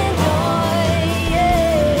on and on,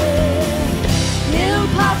 yeah.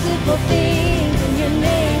 Impossible things in your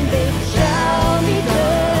name, they shall be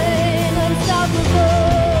done.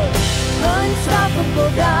 Unstoppable,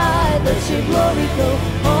 unstoppable God, let your glory go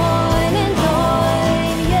on and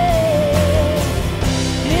on, yeah.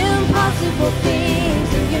 Impossible things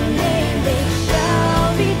in your name, they shall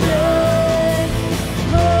be done.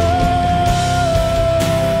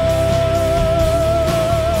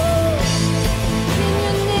 In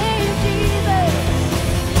your name, Jesus.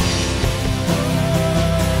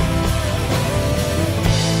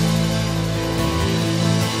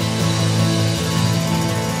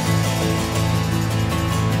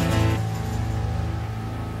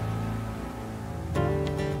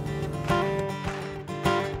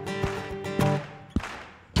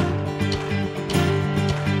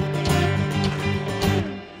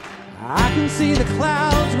 I can see the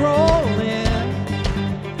clouds roll in.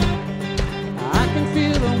 I can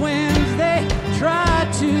feel the winds, they try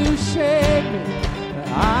to shake me. But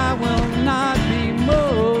I will not be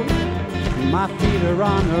moved. My feet are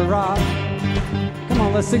on the rock. Come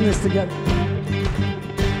on, let's sing this together.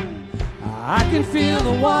 I can feel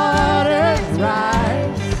the waters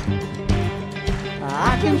rise.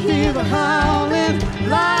 I can hear the howling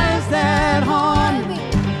lions that haunt me.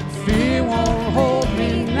 Fear won't hold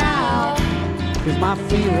me now, 'cause my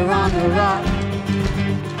feet are on the rock.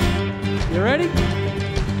 You ready?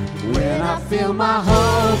 When I feel my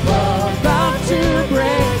hope about to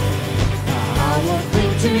break, I will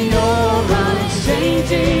cling to your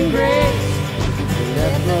unchanging grace.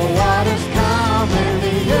 Let the waters come and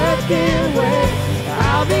the earth give way.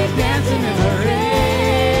 I'll be dancing in the rain.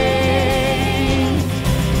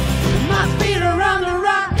 My feet are on the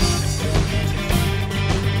rock.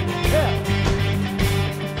 Yeah.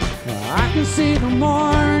 I can see the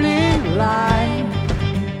morning light.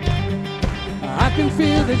 I can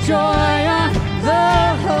feel the joy on the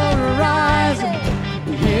horizon.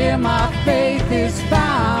 Here my faith is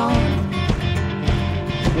found.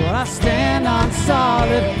 Well, I stand on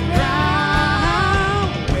solid ground.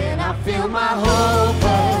 When I feel my hope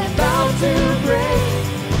about to break,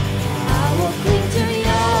 I will cling to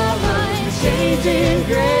your unchanging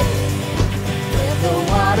grace. Let the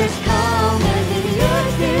waters come and the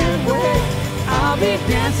earth give way. I'll be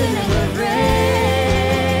dancing in the rain.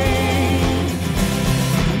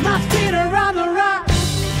 My feet are on the rock.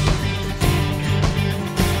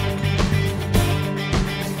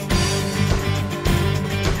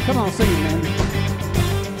 Come on, sing it, man.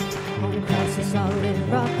 On Christ the solid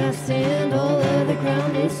rock I stand, all other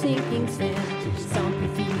ground is sinking sand. Stomp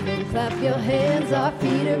your feet and clap your hands, our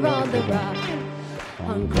feet are on the rock.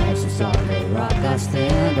 On Christ the solid rock I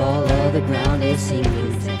stand, all other ground is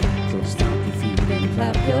sinking sand. So stomp your feet and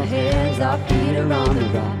clap your hands, our feet are on the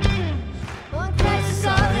rock. On Christ the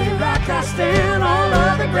solid rock I stand, all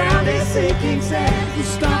sinking sand. You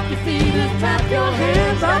stomp your feet and clap your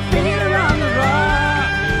hands. Our feet are on the rock.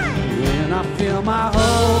 When I feel my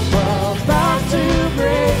hope about to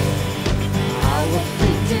break, I will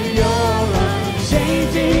cling to your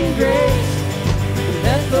unchanging grace.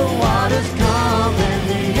 Let the waters come and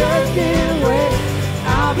the earth give way.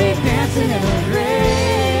 I'll be dancing in the rain.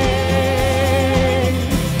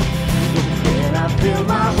 When I feel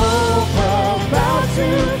my hope about to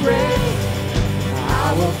break,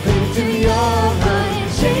 I will cling to your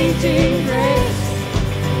unchanging grace.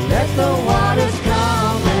 Let the waters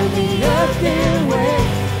come and the earth give way.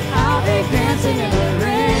 I'll be dancing in the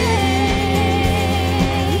rain.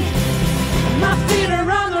 My feet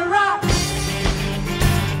are on the rock.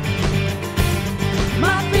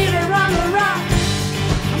 My feet are on the rock.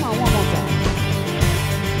 Come on, one more time.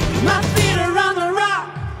 My feet are on the rock.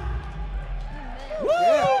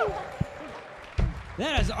 Woo!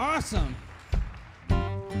 That is awesome.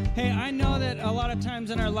 Hey, I know that a lot of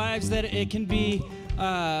times in our lives that it can be,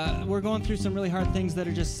 we're going through some really hard things that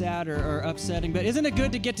are just sad or upsetting, but isn't it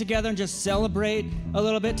good to get together and just celebrate a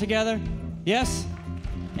little bit together? Yes?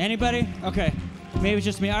 Anybody? Okay. Maybe it's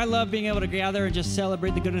just me. I love being able to gather and just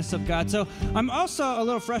celebrate the goodness of God. So I'm also a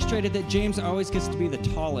little frustrated that James always gets to be the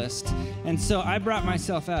tallest. And so I brought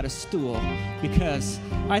myself out a stool because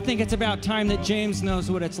I think it's about time that James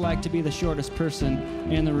knows what it's like to be the shortest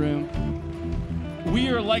person in the room. We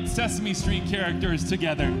are like Sesame Street characters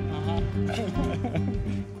together.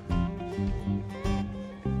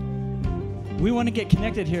 We want to get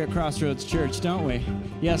connected here at Crossroads Church, don't we?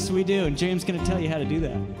 Yes, we do. And James is going to tell you how to do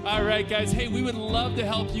that. All right, guys. Hey, we would love to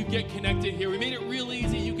help you get connected here. We made it real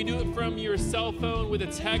easy. You can do it from your cell phone with a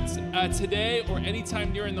text today or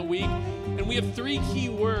anytime during the week. And we have 3 key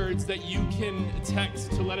words that you can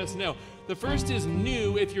text to let us know. The first is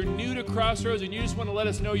new. If you're new to Crossroads and you just want to let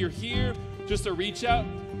us know you're here, just a reach out.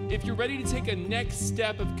 If you're ready to take a next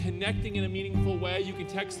step of connecting in a meaningful way, you can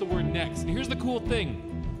text the word next. And here's the cool thing.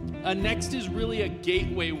 Next is really a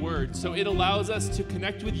gateway word. So it allows us to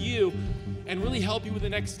connect with you and really help you with the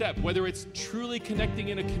next step, whether it's truly connecting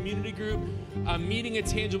in a community group, meeting a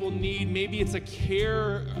tangible need, maybe it's a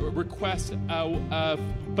care request,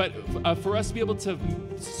 but for us to be able to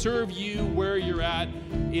serve you where you're at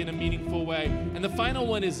in a meaningful way. And the final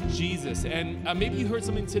one is Jesus. And maybe you heard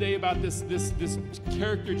something today about this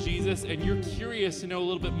character Jesus, and you're curious to know a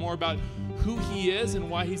little bit more about who he is and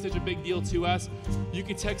why he's such a big deal to us. You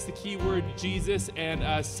can text the keyword Jesus,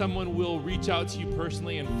 and someone will reach out to you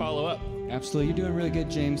personally and follow up. Absolutely. You're doing really good,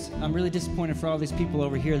 James. I'm really disappointed for all these people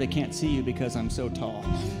over here that can't see you because I'm so tall.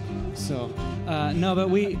 So, no, but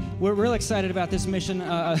we're real excited about this mission.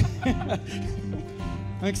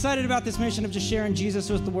 I'm excited about this mission of just sharing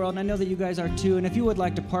Jesus with the world, and I know that you guys are too. And if you would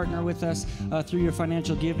like to partner with us through your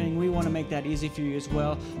financial giving, we want to make that easy for you as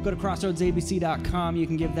well. Go to crossroadsabc.com. You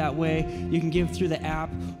can give that way. You can give through the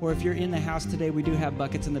app, or if you're in the house today, we do have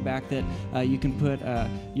buckets in the back that you can put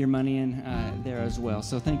your money in there as well.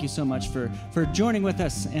 So thank you so much for joining with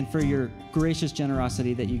us and for your gracious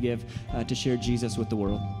generosity that you give to share Jesus with the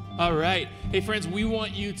world. All right. Hey, friends, we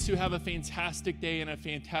want you to have a fantastic day and a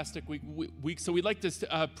fantastic week. So we'd like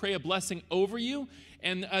to pray a blessing over you.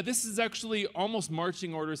 And this is actually almost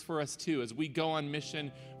marching orders for us, too, as we go on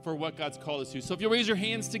mission for what God's called us to. So if you'll raise your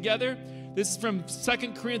hands together, this is from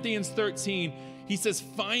 2 Corinthians 13. He says,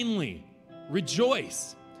 finally,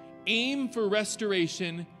 rejoice, aim for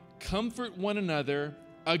restoration, comfort one another,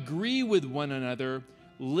 agree with one another,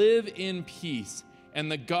 live in peace. And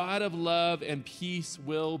the God of love and peace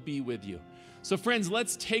will be with you. So friends,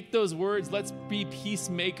 let's take those words. Let's be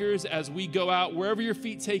peacemakers as we go out wherever your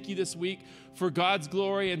feet take you this week for God's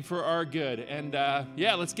glory and for our good. And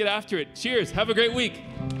yeah, let's get after it. Cheers. Have a great week.